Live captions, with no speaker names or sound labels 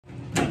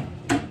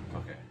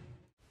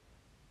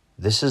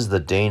This is the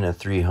Dana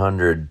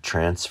 300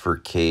 transfer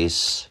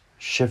case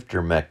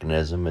shifter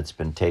mechanism. It's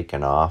been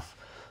taken off,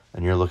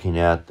 and you're looking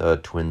at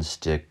the twin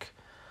stick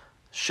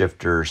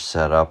shifter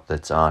setup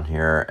that's on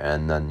here,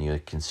 and then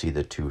you can see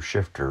the two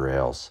shifter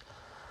rails.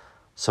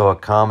 So a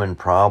common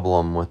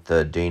problem with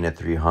the Dana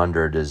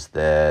 300 is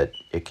that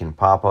it can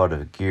pop out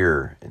of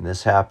gear, and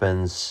this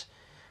happens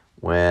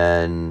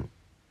when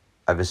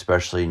I've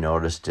especially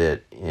noticed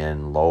it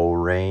in low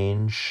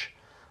range,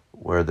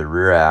 where the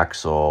rear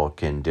axle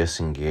can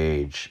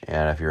disengage,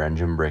 and if your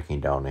engine braking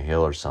down a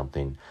hill or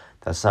something,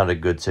 that's not a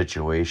good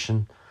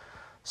situation.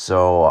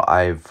 So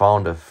I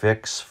found a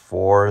fix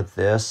for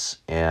this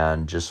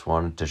and just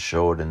wanted to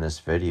show it in this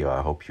video.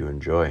 I hope you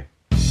enjoy.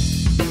 It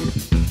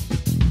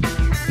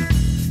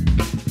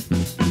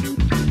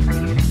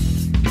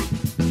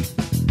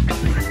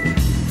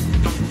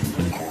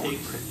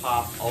takes the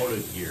pop out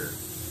of gear,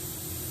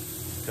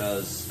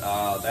 because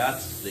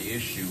that's the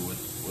issue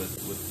with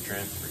the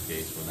transfer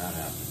case when that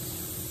happens.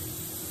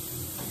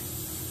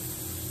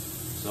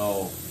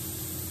 So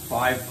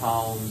 5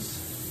 pounds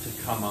to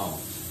come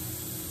out.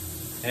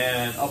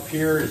 And up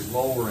here is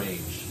low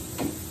range.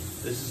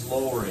 This is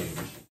low range.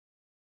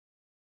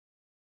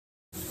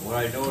 And what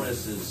I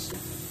notice is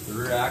the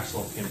rear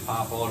axle can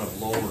pop out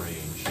of low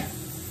range.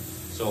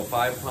 So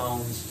 5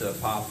 pounds to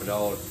pop it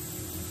out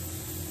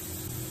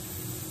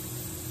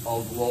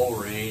of low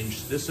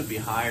range. This would be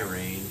high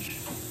range,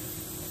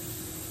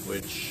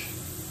 which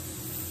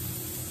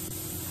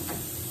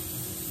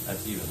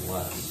that's even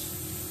less.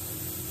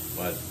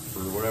 But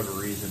for whatever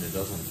reason, it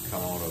doesn't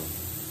come out of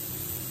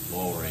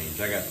low range.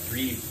 I got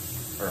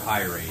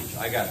high range.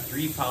 I got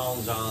 3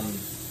 pounds on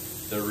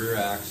the rear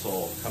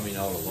axle coming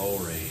out of low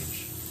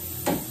range.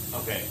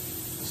 Okay,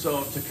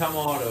 so to come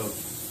out of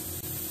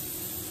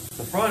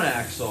the front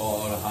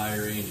axle out of high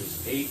range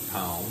is 8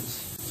 pounds.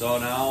 So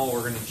now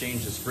we're going to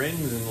change the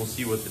springs and we'll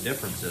see what the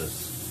difference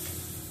is.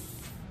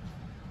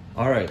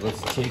 All right,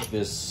 let's take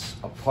this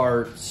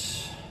apart.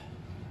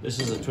 This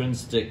is a twin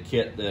stick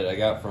kit that I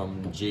got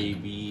from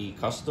JB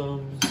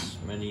Customs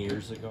many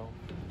years ago.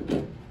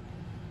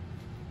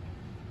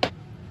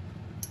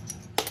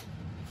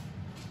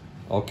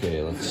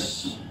 Okay,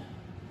 let's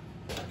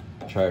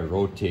try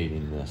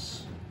rotating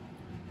this.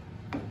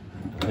 I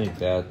think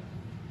that,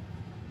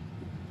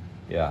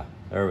 yeah,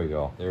 there we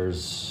go. There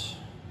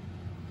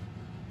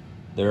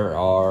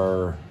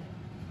are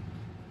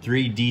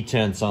 3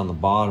 detents on the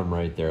bottom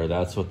right there.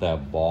 That's what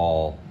that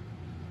ball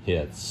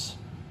hits.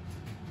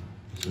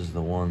 This is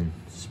the one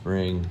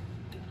spring.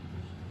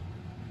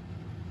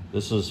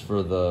 This is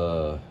for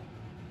the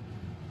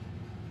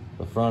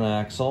front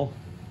axle.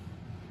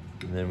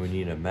 And then we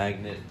need a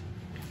magnet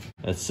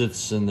that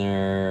sits in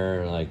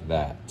there like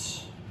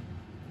that.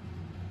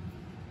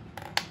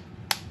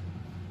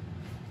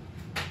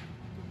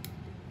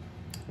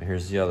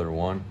 Here's the other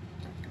one.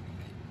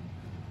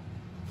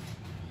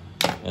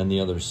 And the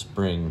other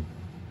spring.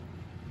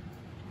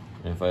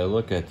 And if I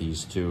look at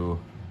these two,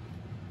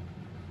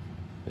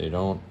 they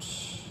don't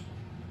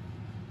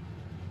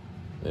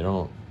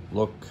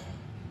look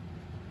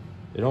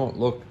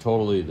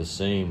totally the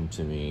same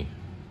to me.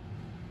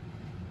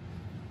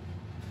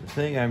 The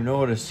thing I'm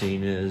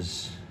noticing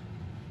is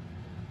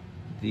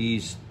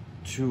these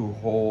 2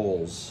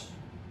 holes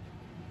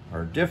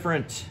are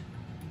different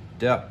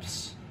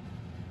depths,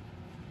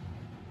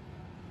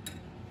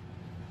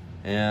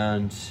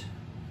 and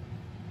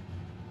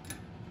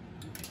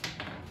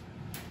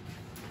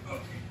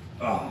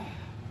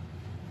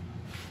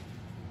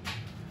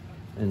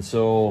and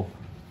so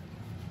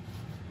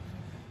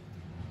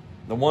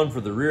the one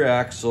for the rear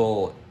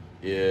axle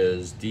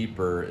is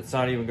deeper. It's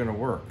not even going to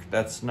work.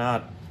 That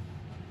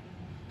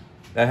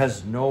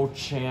has no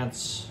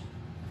chance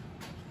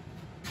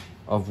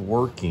of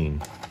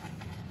working.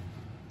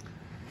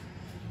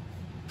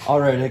 All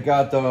right, I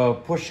got the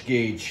push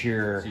gauge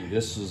here. See,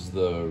 this is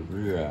the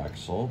rear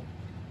axle,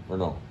 or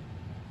no,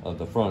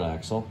 the front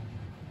axle,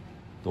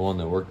 the one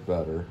that worked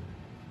better.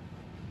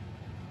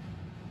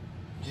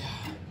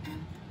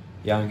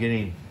 Yeah, I'm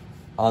getting,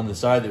 on the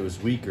side that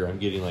was weaker, I'm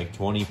getting like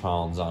 20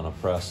 pounds on a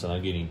press, and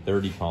I'm getting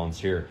 30 pounds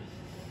here.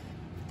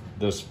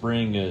 The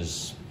spring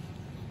is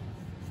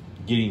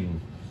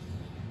getting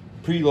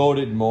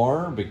preloaded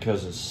more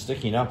because it's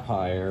sticking up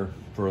higher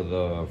for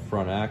the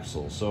front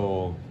axle.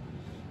 So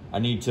I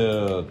need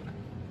to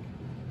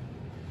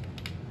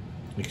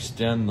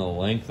extend the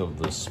length of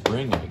the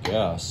spring, I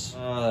guess.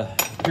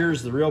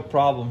 Here's the real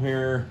problem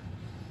here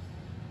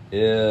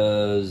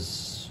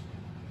is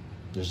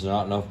there's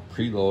not enough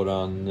preload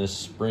on this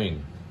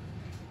spring.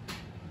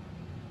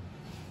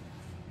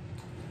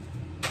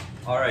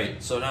 All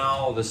right, so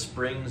now the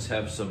springs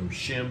have some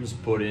shims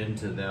put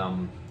into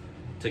them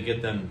to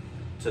get them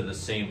to the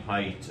same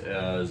height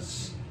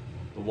as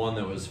the one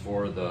that was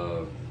for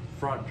the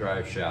front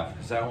drive shaft,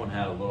 because that one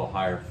had a little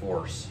higher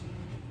force.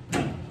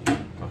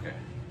 Okay,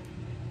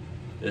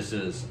 this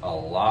is a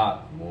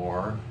lot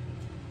more,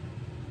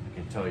 I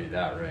can tell you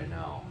that right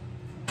now.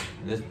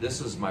 This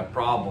is my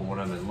problem when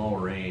I'm in low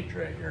range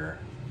right here.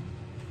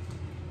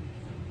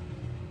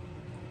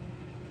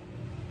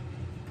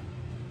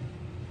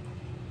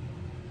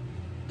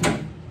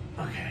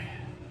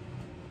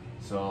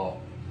 So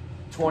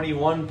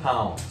 21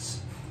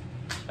 pounds.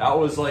 That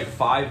was like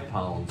 5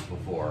 pounds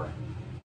before.